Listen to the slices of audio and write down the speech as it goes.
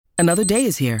Another day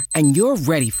is here, and you're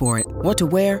ready for it. What to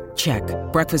wear? Check.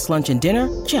 Breakfast, lunch, and dinner?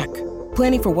 Check.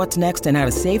 Planning for what's next and how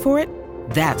to save for it?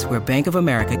 That's where Bank of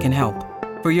America can help.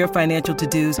 For your financial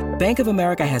to-dos, Bank of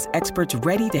America has experts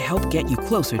ready to help get you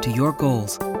closer to your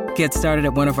goals. Get started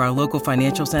at one of our local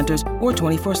financial centers or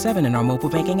 24/7 in our mobile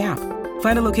banking app.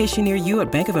 Find a location near you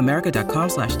at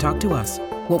bankofamerica.com/talktous.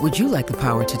 What would you like the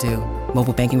power to do?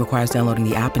 Mobile banking requires downloading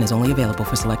the app and is only available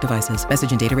for select devices.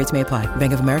 Message and data rates may apply.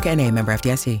 Bank of America N.A., member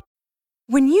FDIC.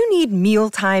 When you need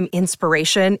mealtime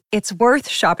inspiration, it's worth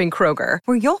shopping Kroger,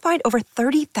 where you'll find over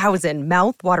 30,000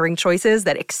 mouth-watering choices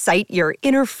that excite your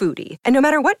inner foodie. And no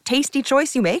matter what tasty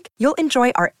choice you make, you'll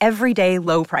enjoy our everyday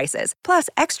low prices, plus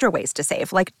extra ways to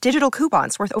save, like digital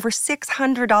coupons worth over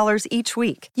 $600 each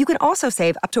week. You can also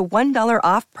save up to $1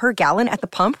 off per gallon at the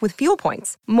pump with fuel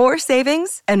points. More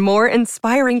savings and more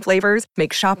inspiring flavors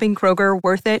make shopping Kroger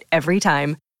worth it every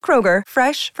time. Kroger,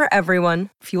 fresh for everyone.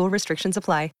 Fuel restrictions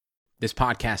apply. This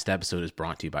podcast episode is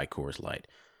brought to you by Coors Light.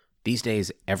 These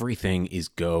days, everything is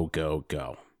go, go,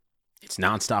 go. It's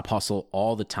nonstop hustle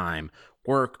all the time.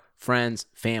 Work, friends,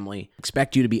 family.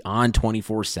 Expect you to be on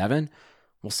 24/7?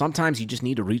 Well, sometimes you just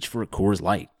need to reach for a Coors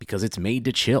Light because it's made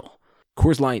to chill.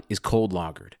 Coors Light is cold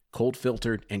lagered, cold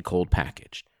filtered, and cold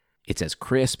packaged. It's as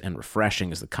crisp and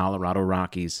refreshing as the Colorado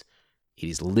Rockies. It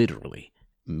is literally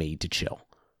made to chill.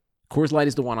 Coors Light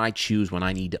is the one I choose when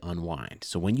I need to unwind.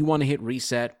 So when you want to hit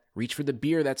reset, reach for the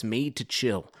beer that's made to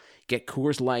chill. Get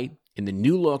Coors Light in the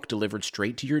new look delivered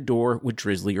straight to your door with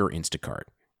Drizzly or Instacart.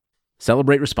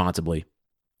 Celebrate responsibly.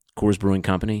 Coors Brewing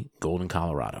Company, Golden,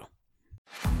 Colorado.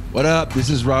 What up? This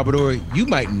is Robert Ory. You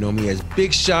might know me as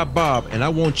Big Shot Bob, and I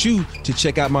want you to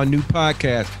check out my new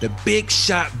podcast, The Big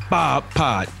Shot Bob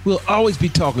Pod. We'll always be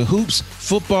talking hoops,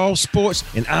 football, sports,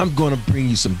 and I'm going to bring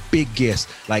you some big guests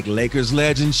like Lakers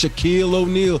legend Shaquille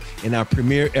O'Neal in our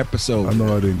premiere episode. I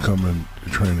know I didn't come in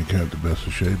training camp the best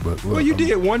of shape, but... Well, you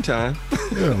did one time.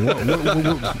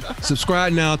 Yeah.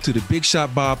 Subscribe now to The Big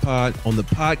Shot Bob Pod on the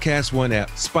Podcast One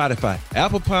app, Spotify,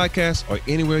 Apple Podcasts, or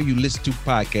anywhere you listen to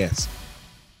podcasts.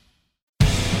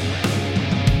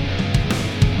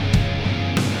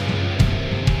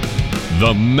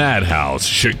 The Madhouse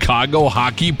Chicago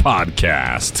Hockey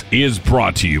Podcast is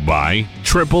brought to you by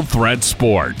Triple Threat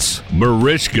Sports,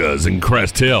 Marishka's in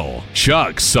Crest Hill,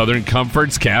 Chuck's Southern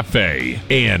Comforts Cafe,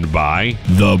 and by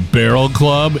The Barrel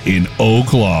Club in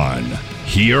Oak Lawn.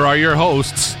 Here are your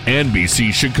hosts,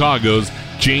 NBC Chicago's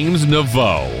James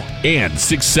Naveau and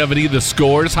 670 The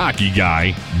Score's hockey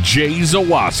guy, Jay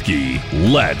Zawaski.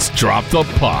 Let's drop the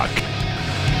puck.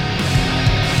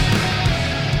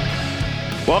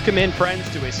 Welcome in, friends,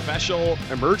 to a special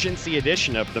emergency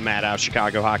edition of the Madhouse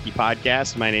Chicago Hockey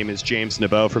Podcast. My name is James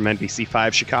Naveau from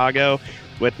NBC5 Chicago.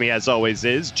 With me, as always,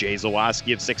 is Jay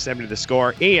Zawaski of 670 The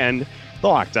Score and the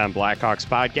Locked On Blackhawks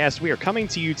Podcast. We are coming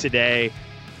to you today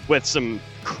with some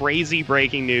crazy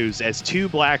breaking news as two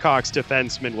Blackhawks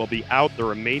defensemen will be out the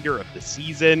remainder of the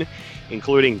season,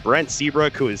 including Brent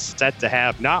Seabrook, who is set to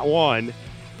have not one,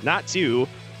 not two,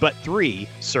 but 3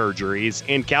 surgeries,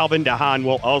 and Calvin DeHaan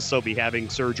will also be having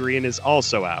surgery and is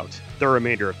also out the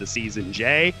remainder of the season.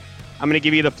 Jay, I'm going to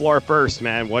give you the floor first,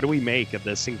 man. What do we make of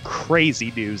this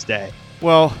crazy news day?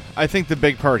 Well, I think the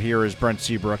big part here is Brent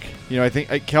Seabrook. You know, I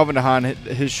think Calvin DeHaan,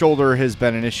 his shoulder has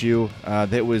been an issue.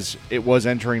 It was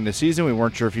entering the season. We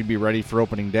weren't sure if he'd be ready for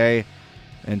opening day,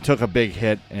 and took a big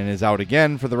hit and is out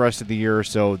again for the rest of the year.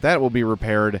 So that will be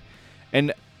repaired,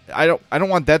 and I don't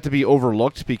want that to be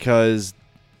overlooked because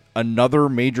another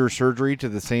major surgery to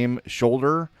the same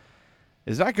shoulder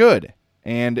is not good.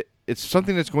 And it's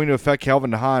something that's going to affect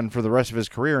Calvin DeHaan for the rest of his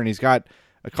career. And he's got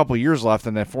a couple years left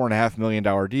in that $4.5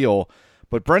 million deal.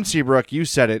 But Brent Seabrook, you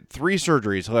said it, 3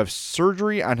 surgeries. He'll have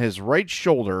surgery on his right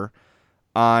shoulder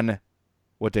on,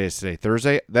 what day is today?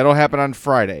 Thursday? That'll happen on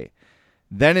Friday.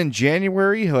 Then in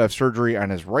January, he'll have surgery on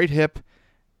his right hip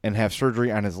and have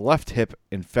surgery on his left hip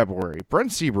in February.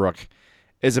 Brent Seabrook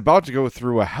is about to go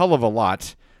through a hell of a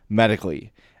lot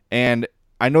medically. And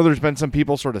I know there's been some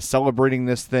people sort of celebrating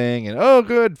this thing and, oh,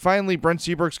 good, finally Brent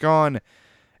Seabrook's gone.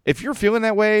 If you're feeling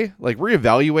that way, like,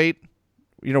 reevaluate,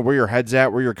 where your head's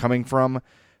at, where you're coming from,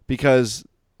 because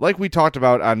like we talked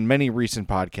about on many recent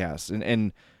podcasts,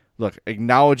 and look,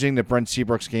 acknowledging that Brent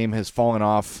Seabrook's game has fallen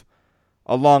off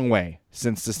a long way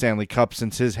since the Stanley Cup,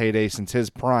 since his heyday, since his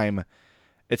prime,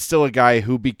 it's still a guy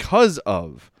who, because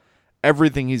of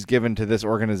everything he's given to this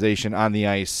organization on the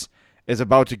ice, is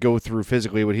about to go through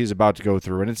physically what he's about to go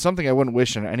through. And it's something I wouldn't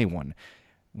wish on anyone.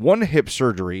 One hip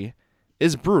surgery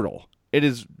is brutal. It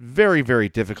is very, very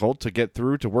difficult to get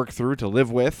through, to work through, to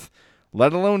live with,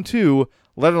 let alone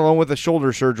with a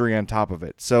shoulder surgery on top of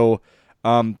it. So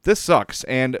this sucks.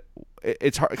 And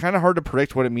it's kind of hard to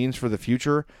predict what it means for the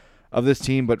future of this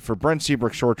team. But for Brent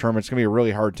Seabrook short term, it's going to be a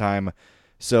really hard time.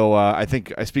 So I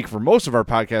think I speak for most of our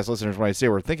podcast listeners when I say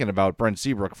we're thinking about Brent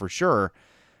Seabrook for sure.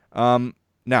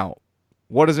 Now,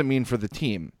 what does it mean for the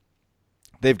team?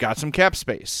 They've got some cap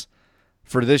space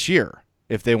for this year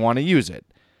if they want to use it.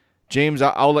 James,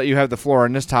 I'll let you have the floor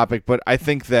on this topic, but I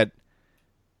think that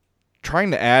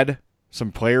trying to add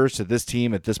some players to this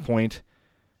team at this point,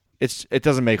 it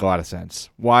doesn't make a lot of sense.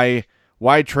 Why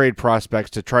trade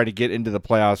prospects to try to get into the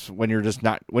playoffs when you're just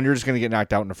going to get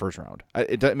knocked out in the first round?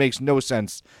 It makes no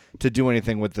sense to do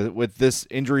anything with this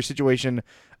injury situation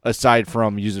aside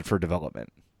from use it for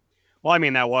development. Well, I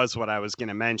mean, that was what I was going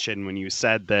to mention when you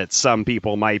said that some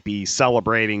people might be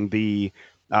celebrating the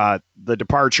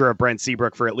departure of Brent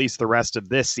Seabrook for at least the rest of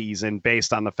this season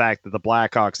based on the fact that the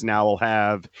Blackhawks now will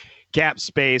have cap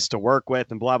space to work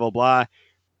with and blah, blah, blah.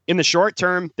 In the short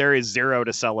term, there is zero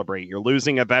to celebrate. You're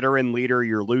losing a veteran leader.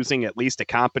 You're losing at least a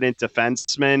competent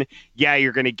defenseman. Yeah,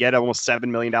 you're going to get almost $7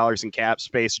 million in cap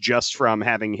space just from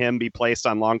having him be placed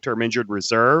on long-term injured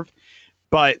reserve.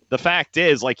 But the fact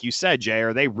is, like you said, Jay,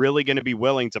 are they really going to be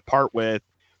willing to part with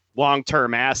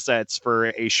long-term assets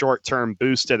for a short-term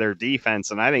boost to their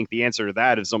defense? And I think the answer to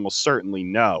that is almost certainly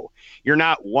no. You're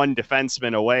not one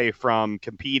defenseman away from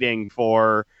competing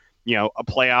for, a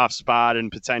playoff spot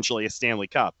and potentially a Stanley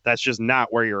Cup. That's just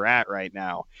not where you're at right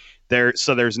now.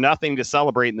 So there's nothing to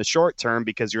celebrate in the short term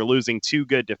because you're losing two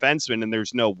good defensemen, and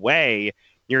there's no way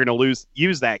you're going to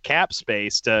use that cap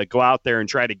space to go out there and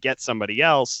try to get somebody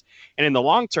else. And in the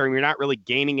long term, you're not really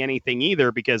gaining anything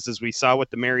either because, as we saw with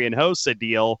the Marian Hossa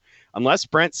deal, unless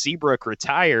Brent Seabrook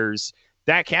retires,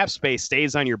 that cap space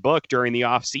stays on your book during the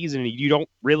offseason and you don't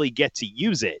really get to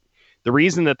use it. The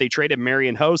reason that they traded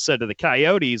Marian Hossa to the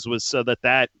Coyotes was so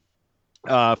that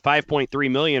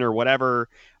 $5.3 million or whatever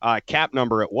cap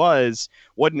number it was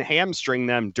wouldn't hamstring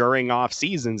them during off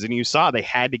seasons. And you saw they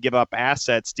had to give up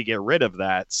assets to get rid of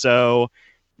that. So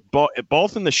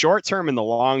both in the short term and the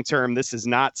long term, this is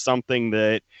not something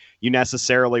that you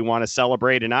necessarily want to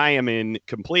celebrate. And I am in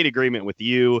complete agreement with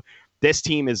you. This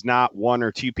team is not one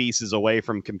or two pieces away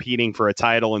from competing for a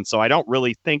title. And so I don't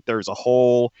really think there's a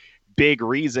whole big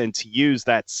reason to use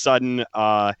that sudden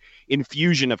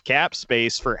infusion of cap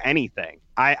space for anything.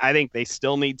 I think they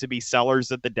still need to be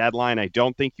sellers at the deadline. I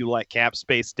don't think you let cap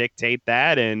space dictate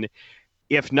that. And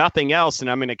if nothing else,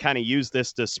 and I'm going to kind of use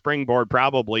this to springboard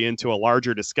probably into a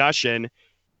larger discussion,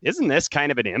 isn't this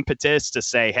kind of an impetus to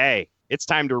say, hey, it's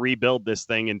time to rebuild this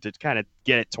thing and to kind of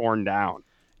get it torn down?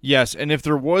 Yes, and if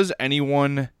there was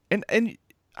anyone, and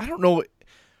I don't know,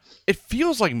 it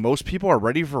feels like most people are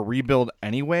ready for a rebuild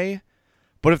anyway,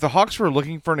 but if the Hawks were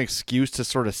looking for an excuse to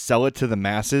sort of sell it to the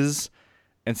masses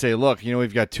and say, look,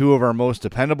 we've got two of our most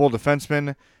dependable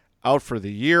defensemen out for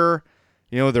the year,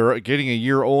 they're getting a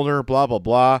year older, blah, blah,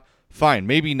 blah, fine.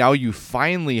 Maybe now you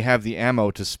finally have the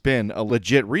ammo to spin a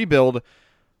legit rebuild,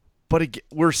 but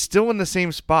we're still in the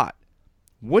same spot.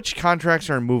 Which contracts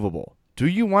are movable? Do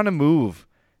you want to move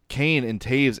Kane and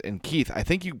Taves and Keith? I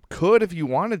think you could if you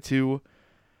wanted to.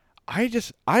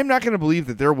 I'm not going to believe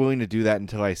that they're willing to do that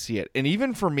until I see it. And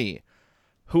even for me,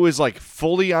 who is like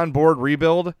fully on board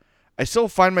rebuild, I still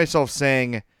find myself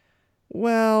saying,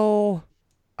 well,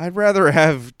 I'd rather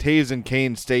have Taves and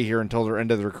Kane stay here until the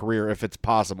end of their career if it's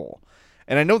possible.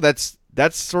 And I know that's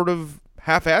sort of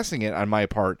half-assing it on my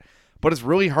part, but it's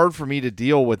really hard for me to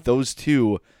deal with those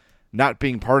two not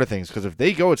being part of things, because if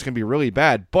they go, it's going to be really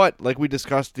bad. But like we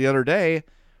discussed the other day,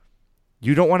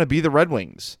 you don't want to be the Red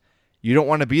Wings. You don't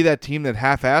want to be that team that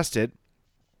half-assed it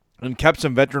and kept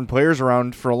some veteran players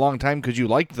around for a long time because you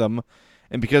liked them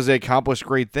and because they accomplished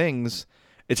great things.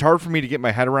 It's hard for me to get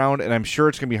my head around, and I'm sure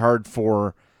it's going to be hard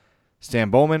for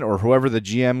Stan Bowman or whoever the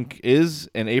GM is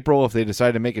in April if they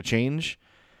decide to make a change.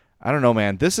 I don't know,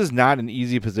 man. This is not an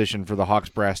easy position for the Hawks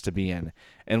brass to be in.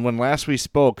 And when last we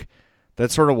spoke,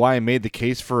 that's sort of why I made the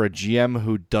case for a GM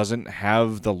who doesn't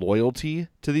have the loyalty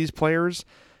to these players,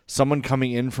 someone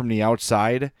coming in from the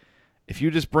outside. If you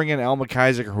just bring in Al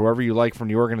McIsaac or whoever you like from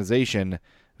the organization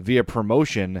via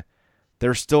promotion,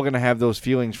 they're still going to have those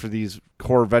feelings for these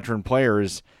core veteran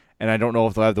players, and I don't know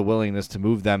if they'll have the willingness to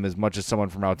move them as much as someone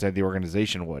from outside the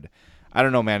organization would. I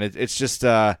don't know, man. It's just,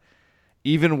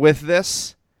 even with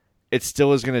this, it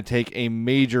still is going to take a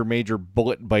major, major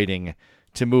bullet biting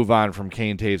to move on from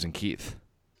Kane, Taves, and Keith.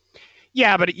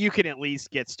 Yeah, but you can at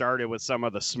least get started with some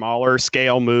of the smaller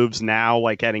scale moves now,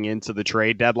 like heading into the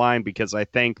trade deadline, because I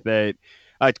think that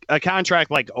a contract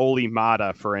like Oli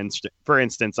Mata, for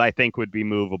instance, I think would be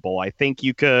movable. I think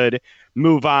you could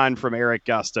move on from Eric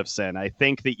Gustafsson. I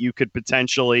think that you could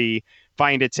potentially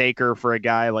find a taker for a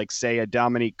guy like, say, a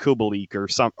Dominique Kubalik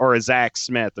or a Zach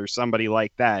Smith or somebody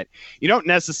like that. You don't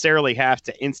necessarily have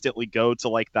to instantly go to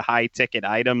like the high ticket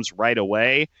items right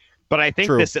away, but I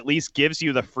think this at least gives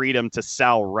you the freedom to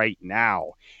sell right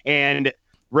now. And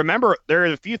remember, there are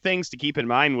a few things to keep in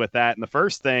mind with that. And the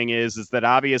first thing is that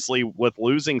obviously with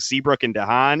losing Seabrook and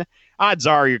DeHaan, odds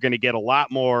are you're going to get a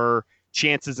lot more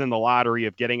chances in the lottery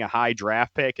of getting a high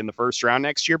draft pick in the first round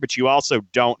next year, but you also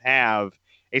don't have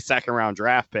a second round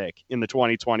draft pick in the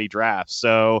 2020 draft.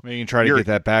 So you can try to get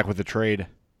that back with the trade.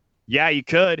 Yeah, you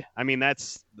could. I mean,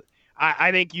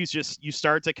 I think you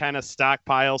start to kind of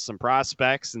stockpile some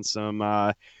prospects and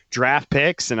some draft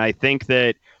picks. And I think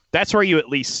that's where you at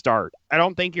least start. I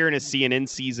don't think you're going to see an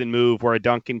in-season move where a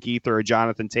Duncan Keith or a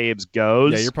Jonathan Taves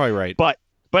goes. Yeah, you're probably right. But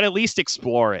at least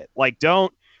explore it. Like,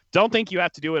 don't think you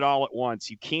have to do it all at once.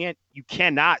 You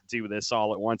cannot do this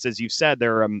all at once. As you've said,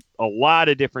 there are a lot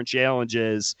of different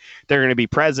challenges that are going to be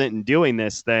present in doing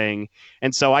this thing.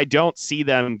 And so I don't see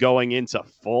them going into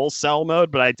full sell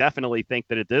mode, but I definitely think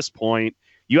that at this point,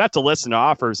 you have to listen to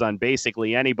offers on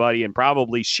basically anybody and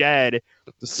probably shed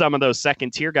some of those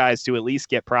second tier guys to at least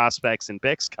get prospects and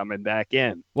picks coming back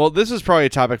in. Well, this is probably a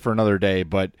topic for another day,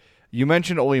 but you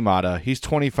mentioned Ole Mata. He's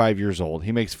 25 years old.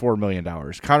 He makes $4 million.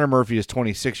 Connor Murphy is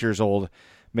 26 years old,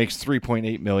 makes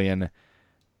 $3.8 million.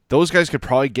 Those guys could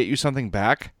probably get you something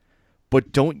back,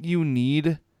 but don't you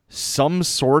need some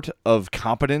sort of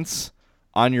competence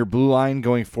on your blue line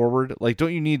going forward? Like,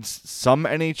 don't you need some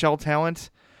NHL talent?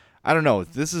 I don't know.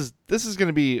 This is going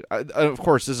to be, of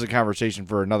course, this is a conversation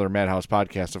for another Madhouse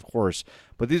podcast, of course,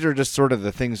 but these are just sort of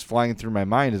the things flying through my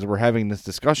mind as we're having this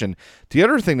discussion. The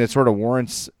other thing that sort of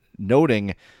warrants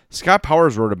noting, Scott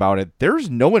Powers wrote about it, there's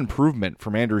no improvement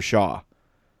from Andrew Shaw.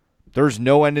 There's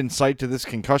no end in sight to this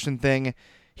concussion thing.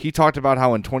 He talked about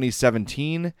how in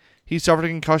 2017 he suffered a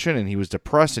concussion and he was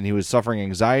depressed and he was suffering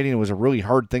anxiety and it was a really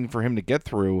hard thing for him to get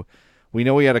through. We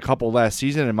know he had a couple last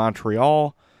season in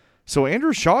Montreal. So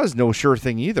Andrew Shaw is no sure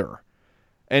thing either.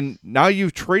 And now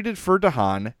you've traded for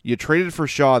DeHaan. You traded for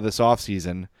Shaw this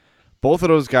offseason. Both of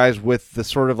those guys with the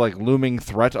sort of like looming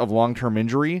threat of long-term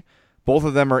injury. Both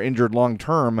of them are injured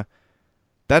long-term.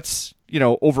 That's,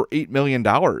 over $8 million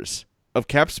of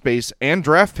cap space and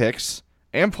draft picks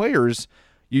and players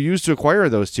you used to acquire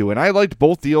those two. And I liked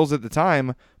both deals at the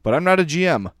time, but I'm not a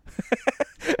GM.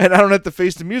 And I don't have to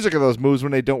face the music of those moves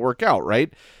when they don't work out,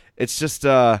 right? It's just,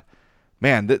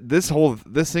 man, this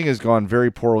thing has gone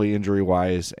very poorly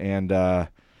injury-wise. And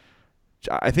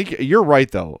I think you're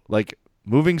right, though. Like,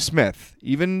 moving Smith,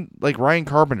 even like Ryan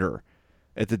Carpenter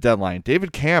at the deadline,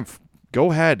 David Kampf,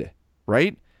 go ahead,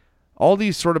 right? All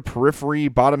these sort of periphery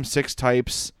bottom six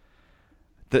types.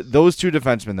 Those two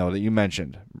defensemen, though, that you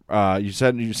mentioned, you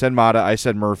said Mata, I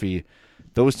said Murphy.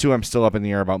 Those two I'm still up in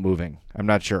the air about moving. I'm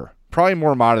not sure. Probably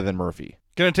more Mata than Murphy.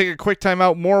 Going to take a quick time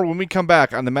out. More when we come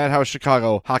back on the Madhouse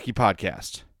Chicago Hockey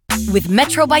Podcast. With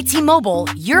Metro by T-Mobile,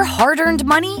 your hard-earned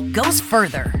money goes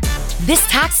further. This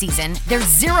tax season, there's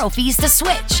zero fees to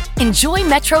switch. Enjoy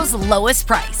Metro's lowest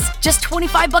price. Just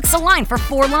 $25 a line for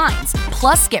 4 lines.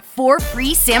 Plus, get 4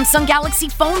 free Samsung Galaxy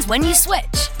phones when you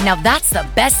switch. Now that's the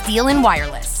best deal in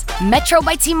wireless. Metro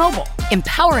by T-Mobile,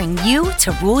 empowering you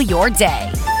to rule your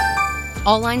day.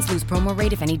 All lines lose promo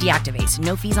rate if any deactivates.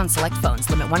 No fees on select phones.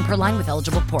 Limit 1 per line with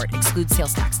eligible port. Excludes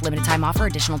sales tax. Limited time offer.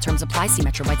 Additional terms apply. See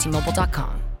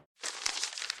metrobytmobile.com.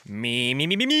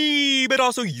 Me, but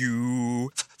also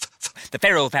you. The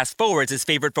Pharaoh fast forwards his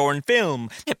favorite foreign film,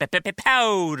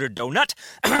 Powder Donut.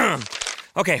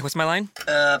 Okay, what's my line?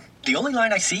 The only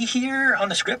line I see here on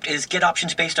the script is get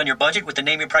options based on your budget with the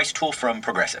Name Your Price tool from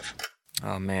Progressive.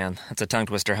 Oh man, that's a tongue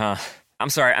twister, huh? I'm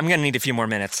sorry, I'm gonna need a few more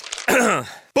minutes.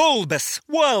 Bulbous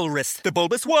Walrus, the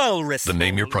Bulbous Walrus. The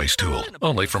Name Your Price tool,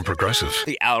 only from Progressive.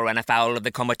 The owl ran afoul of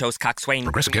the comatose coxswain.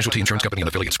 Progressive Casualty Insurance Company and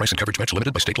affiliates. Price and coverage match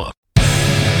limited by state law.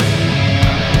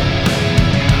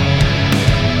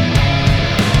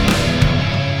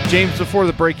 James, before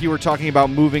the break, you were talking about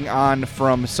moving on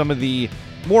from some of the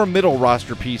more middle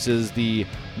roster pieces, the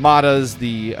Matas,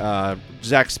 the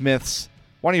Zach Smiths.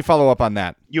 Why don't you follow up on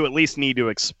that? You at least need to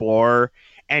explore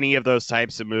any of those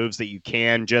types of moves that you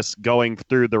can just going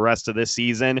through the rest of this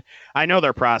season. I know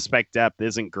their prospect depth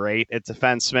isn't great at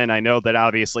defensemen. I know that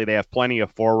obviously they have plenty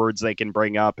of forwards they can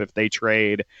bring up if they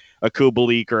trade a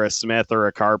Kubalik or a Smith or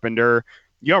a Carpenter.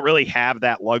 You don't really have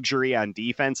that luxury on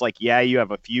defense. Like, yeah, you have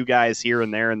a few guys here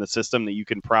and there in the system that you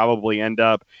can probably end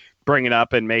up bringing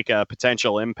up and make a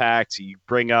potential impact. You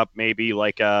bring up maybe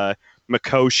like a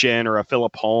McCoshin or a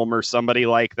Philip Holm or somebody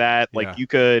like that. Like, you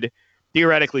could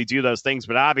theoretically do those things,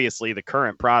 but obviously the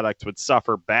current product would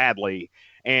suffer badly.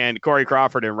 And Corey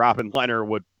Crawford and Robin Leonard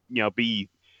would, be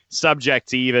subject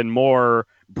to even more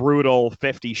brutal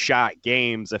 50-shot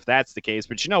games if that's the case.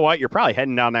 But you know what? You're probably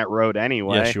heading down that road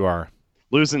anyway. Yes, you are.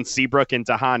 Losing Seabrook and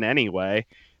Dahan anyway.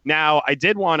 Now, I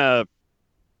did want to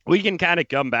 – we can kind of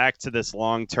come back to this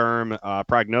long-term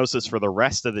prognosis for the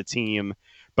rest of the team,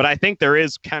 but I think there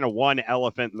is kind of one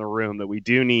elephant in the room that we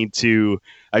do need to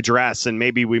address, and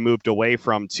maybe we moved away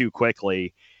from too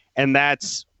quickly, and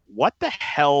that's what the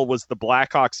hell was the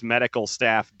Blackhawks medical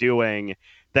staff doing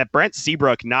that Brent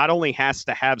Seabrook not only has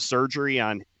to have surgery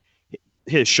on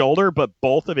his shoulder, but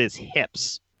both of his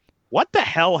hips? What the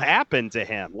hell happened to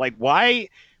him? Like, why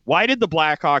did the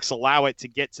Blackhawks allow it to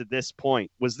get to this point?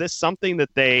 Was this something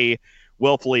that they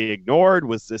willfully ignored?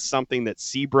 Was this something that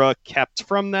Seabrook kept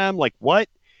from them? Like, what?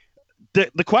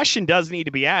 The question does need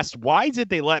to be asked. Why did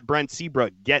they let Brent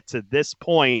Seabrook get to this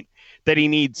point that he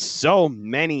needs so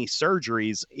many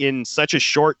surgeries in such a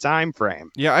short time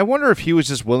frame? Yeah, I wonder if he was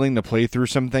just willing to play through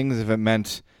some things if it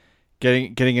meant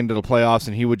getting into the playoffs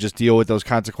and he would just deal with those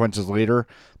consequences later.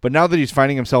 But now that he's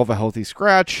finding himself a healthy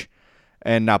scratch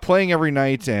and not playing every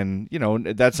night, and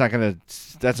that's not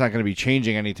gonna be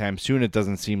changing anytime soon, it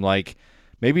doesn't seem like.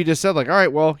 Maybe he just said, like, all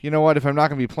right, well, you know what, if I'm not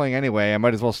gonna be playing anyway, I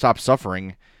might as well stop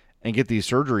suffering and get these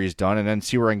surgeries done and then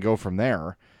see where I can go from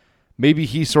there. Maybe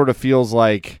he sort of feels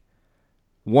like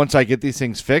once I get these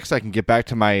things fixed, I can get back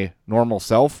to my normal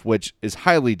self, which is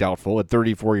highly doubtful at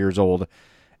 34 years old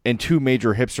and 2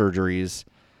 major hip surgeries.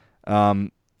 I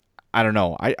don't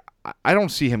know. I don't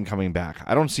see him coming back.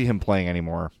 I don't see him playing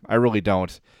anymore. I really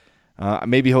don't.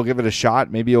 Maybe he'll give it a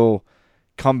shot. Maybe he'll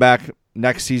come back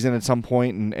next season at some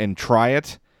point and try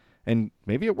it, and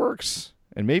maybe it works.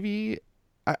 And maybe,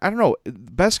 I don't know,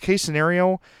 best case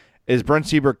scenario is Brent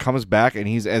Seabrook comes back and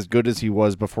he's as good as he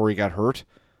was before he got hurt,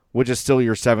 which is still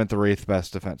your 7th or 8th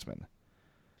best defenseman.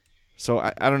 So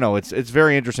I don't know. It's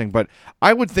very interesting, but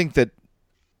I would think that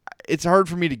it's hard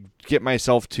for me to get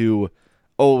myself to,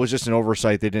 it was just an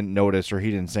oversight, they didn't notice, or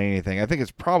he didn't say anything. I think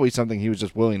it's probably something he was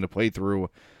just willing to play through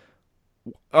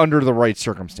under the right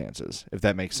circumstances, if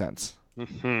that makes sense.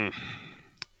 Mm-hmm.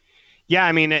 Yeah,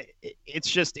 I mean,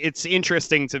 it's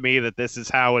interesting to me that this is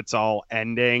how it's all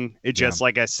ending. It just,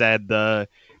 like I said, the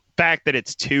fact that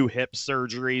it's 2 hip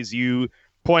surgeries, you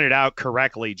pointed out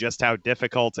correctly just how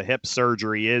difficult a hip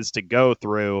surgery is to go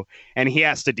through, and he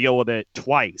has to deal with it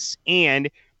twice. And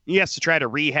he has to try to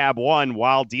rehab one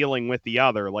while dealing with the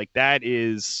other. Like,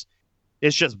 it's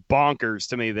just bonkers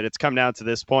to me that it's come down to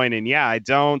this point. And yeah, I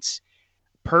don't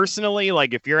personally,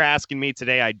 like, if you're asking me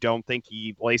today, I don't think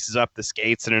he laces up the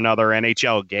skates in another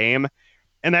NHL game.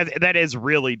 And that is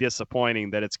really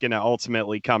disappointing that it's going to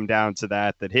ultimately come down to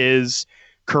that his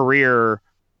career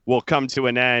will come to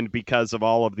an end because of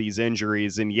all of these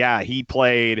injuries. And yeah, he's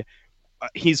played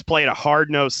a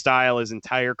hard-nosed style his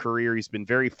entire career. He's been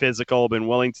very physical, been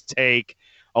willing to take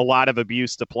a lot of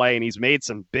abuse to play, and he's made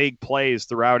some big plays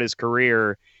throughout his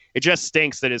career. It just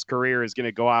stinks that his career is going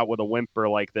to go out with a whimper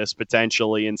like this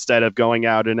potentially, instead of going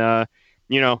out in a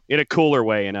cooler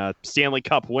way, in a Stanley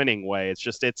Cup winning way.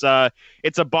 It's a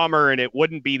bummer, and it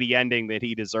wouldn't be the ending that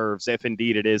he deserves if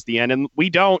indeed it is the end. And we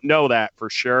don't know that for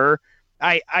sure.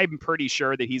 I'm pretty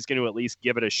sure that he's going to at least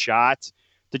give it a shot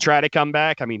to try to come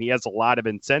back. I mean, he has a lot of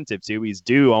incentive to. He's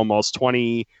due almost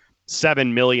 $27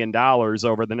 million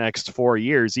over the next 4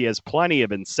 years. He has plenty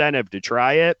of incentive to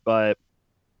try it, but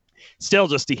still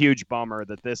just a huge bummer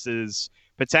that this is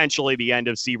potentially the end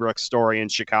of Seabrook's story in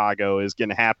Chicago is going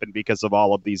to happen because of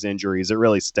all of these injuries. It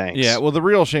really stinks. Yeah, well, the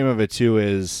real shame of it, too,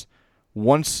 is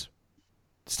once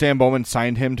Stan Bowman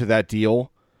signed him to that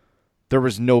deal, there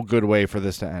was no good way for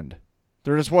this to end.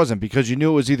 There just wasn't, because you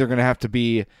knew it was either going to have to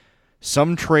be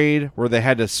some trade where they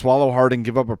had to swallow hard and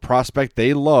give up a prospect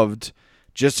they loved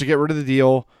just to get rid of the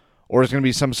deal, or it's going to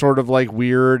be some sort of like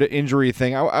weird injury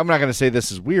thing. I'm not going to say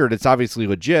this is weird. It's obviously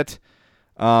legit.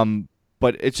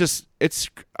 But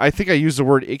I think I used the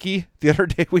word icky the other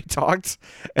day we talked,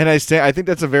 and I think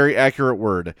that's a very accurate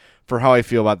word for how I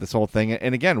feel about this whole thing.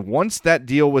 And again, once that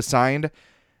deal was signed,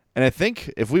 and I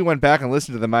think if we went back and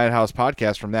listened to the Madhouse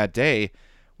podcast from that day,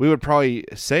 we would probably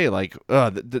say like,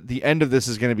 the end of this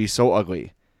is going to be so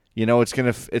ugly. You know, it's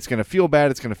gonna feel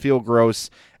bad. It's gonna feel gross.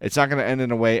 It's not gonna end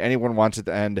in a way anyone wants it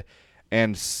to end.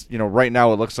 And right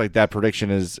now it looks like that prediction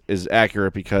is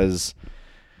accurate, because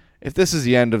if this is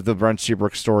the end of the Brent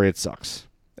Seabrook story, it sucks.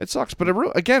 It sucks. But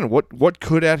again, what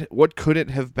could it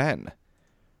have been?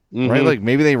 Mm-hmm. Right? Like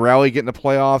maybe they rally, get in the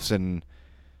playoffs, and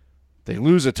they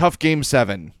lose a tough Game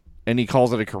 7, and he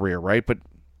calls it a career, right? But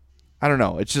I don't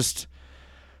know. It's just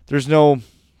there's no.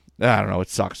 I don't know. It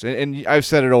sucks. And I've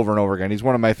said it over and over again. He's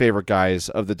one of my favorite guys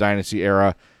of the Dynasty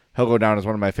era. He'll go down as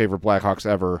one of my favorite Blackhawks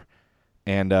ever.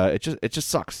 and it just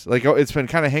sucks. Like, it's been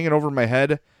kind of hanging over my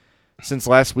head since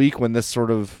last week when this sort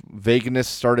of vagueness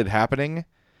started happening,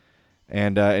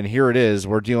 and here it is.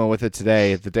 We're dealing with it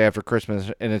today, the day after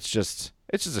Christmas, and it's just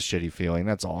a shitty feeling.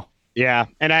 That's all. Yeah,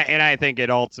 and I think it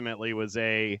ultimately was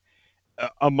a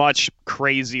much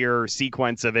crazier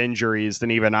sequence of injuries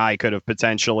than even I could have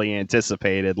potentially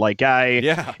anticipated. Like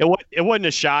it wouldn't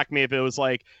have shocked me if it was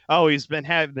like, oh, he's been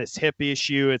having this hip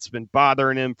issue. It's been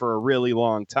bothering him for a really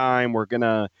long time. We're going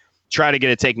to try to get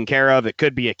it taken care of. It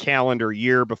could be a calendar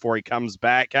year before he comes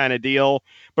back kind of deal.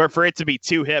 But for it to be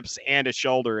 2 hips and a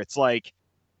shoulder, it's like,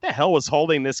 the hell was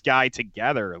holding this guy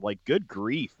together? Like, good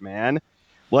grief, man.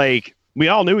 Like, we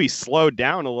all knew he slowed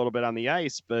down a little bit on the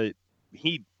ice, but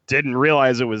he didn't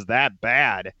realize it was that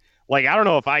bad. Like, I don't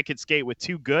know if I could skate with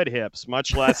 2 good hips,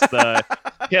 much less the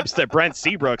hips that Brent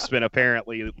Seabrook's been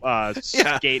apparently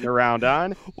skating around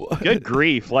on. Good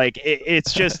grief. Like,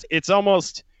 it's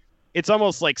almost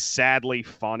like sadly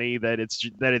funny that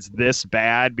it's this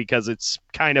bad, because it's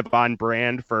kind of on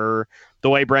brand for the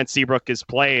way Brent Seabrook is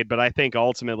played. But I think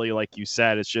ultimately, like you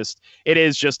said, it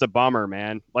is just a bummer,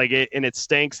 man. Like, it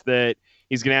stinks that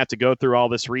he's going to have to go through all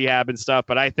this rehab and stuff.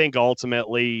 But I think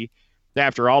ultimately,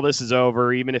 after all this is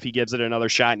over, even if he gives it another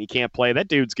shot and he can't play, that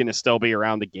dude's going to still be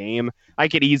around the game. I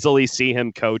could easily see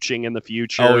him coaching in the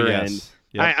future. Oh, yes. And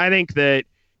yep. I think that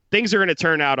things are going to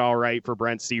turn out all right for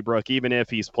Brent Seabrook, even if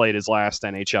he's played his last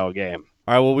NHL game.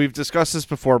 All right, well, we've discussed this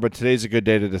before, but today's a good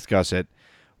day to discuss it.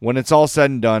 When it's all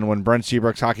said and done, when Brent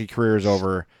Seabrook's hockey career is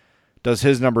over, does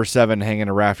his number 7 hang in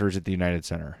the rafters at the United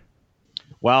Center?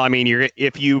 Well, I mean,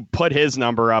 if you put his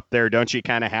number up there, don't you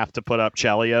kind of have to put up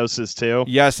Chelios's too?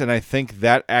 Yes, and I think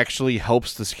that actually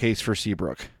helps this case for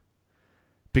Seabrook.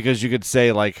 Because you could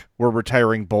say, like, we're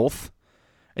retiring both,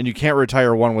 and you can't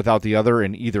retire one without the other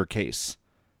in either case.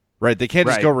 Right? They can't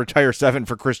just go retire 7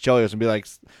 for Chris Chelios and be like,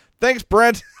 thanks,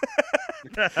 Brent.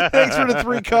 Thanks for the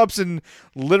 3 cups and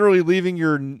literally leaving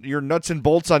your nuts and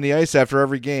bolts on the ice after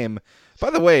every game.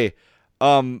 By the way,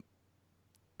 the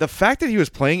fact that he was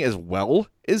playing as well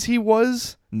as he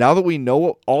was, now that we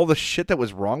know all the shit that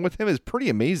was wrong with him, is pretty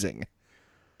amazing.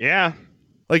 Yeah.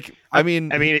 Like, I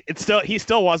mean, he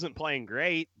still wasn't playing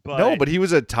great, but no, but he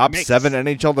was a top 7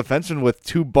 NHL defenseman with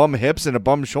 2 bum hips and a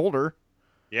bum shoulder.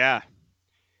 Yeah.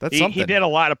 That's something. He did a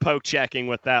lot of poke checking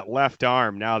with that left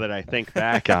arm, now that I think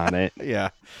back on it. Yeah.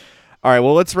 All right,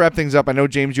 well, let's wrap things up. I know,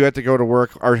 James, you have to go to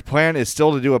work. Our plan is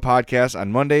still to do a podcast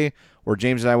on Monday where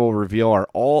James and I will reveal our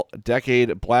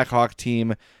all-decade Blackhawk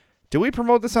team. Did we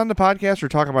promote this on the podcast or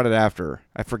talk about it after?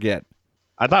 I forget.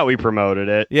 I thought we promoted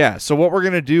it. Yeah, so what we're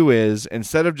going to do is,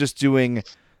 instead of just doing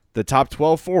the top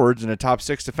 12 forwards and the top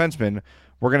 6 defensemen,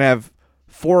 we're going to have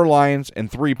 4 lines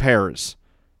and 3 pairs.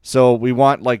 So we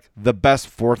want, like, the best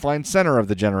 4th-line center of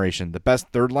the generation, the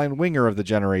best 3rd-line winger of the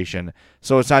generation.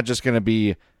 So it's not just going to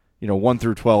be, 1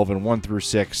 through 12 and 1 through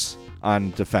 6 on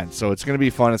defense. So it's going to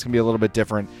be fun. It's going to be a little bit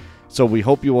different. So we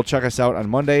hope you will check us out on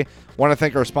Monday. Want to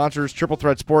thank our sponsors, Triple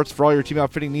Threat Sports. For all your team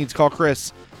outfitting needs, call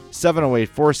Chris,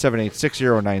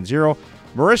 708-478-6090.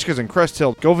 Marishka's in Crest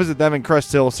Hill. Go visit them in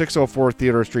Crest Hill, 604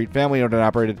 Theodore Street. Family owned and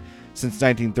operated since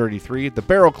 1933. The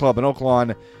Barrel Club in Oak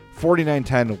Lawn,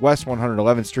 4910 West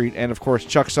 111th Street. And, of course,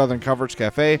 Chuck's Southern Comforts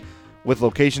Cafe with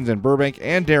locations in Burbank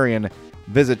and Darien.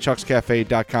 Visit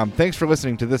chuckscafe.com. Thanks for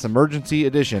listening to this emergency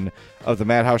edition of the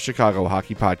Madhouse Chicago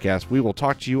Hockey Podcast. We will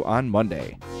talk to you on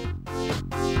Monday.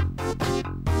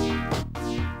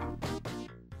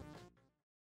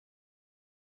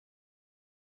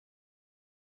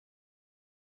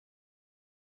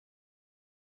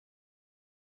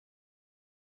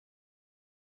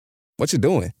 What you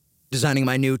doing? Designing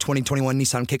my new 2021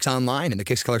 Nissan Kicks online in the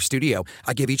Kicks Color Studio.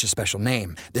 I give each a special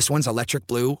name. This one's electric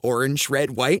blue, orange,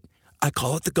 red, white. I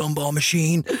call it the Gumball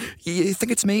Machine. You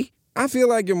think it's me? I feel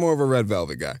like you're more of a red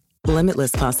velvet guy.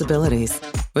 Limitless possibilities.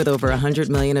 With over 100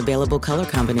 million available color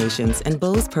combinations and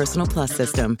Bose Personal Plus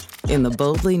system in the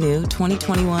boldly new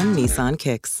 2021 Nissan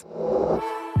Kicks.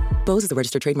 Bose is the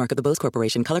registered trademark of the Bose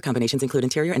Corporation. Color combinations include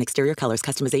interior and exterior colors.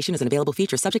 Customization is an available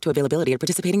feature subject to availability at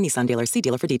participating Nissan dealers. See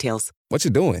dealer for details. What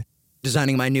you doing?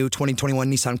 Designing my new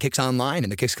 2021 Nissan Kicks online in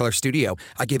the Kicks Color Studio.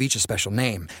 I give each a special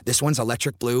name. This one's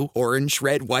electric blue, orange,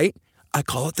 red, white. I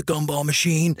call it the Gumball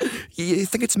Machine. You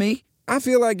think it's me? I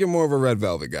feel like you're more of a red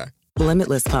velvet guy.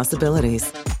 Limitless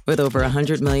possibilities. With over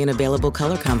 100 million available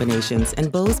color combinations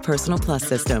and Bose Personal Plus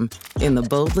system in the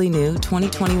boldly new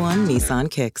 2021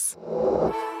 Nissan Kicks.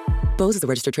 Bose is the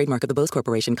registered trademark of the Bose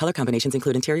Corporation. Color combinations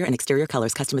include interior and exterior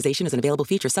colors. Customization is an available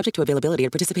feature subject to availability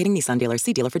at participating Nissan dealers.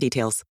 See dealer for details.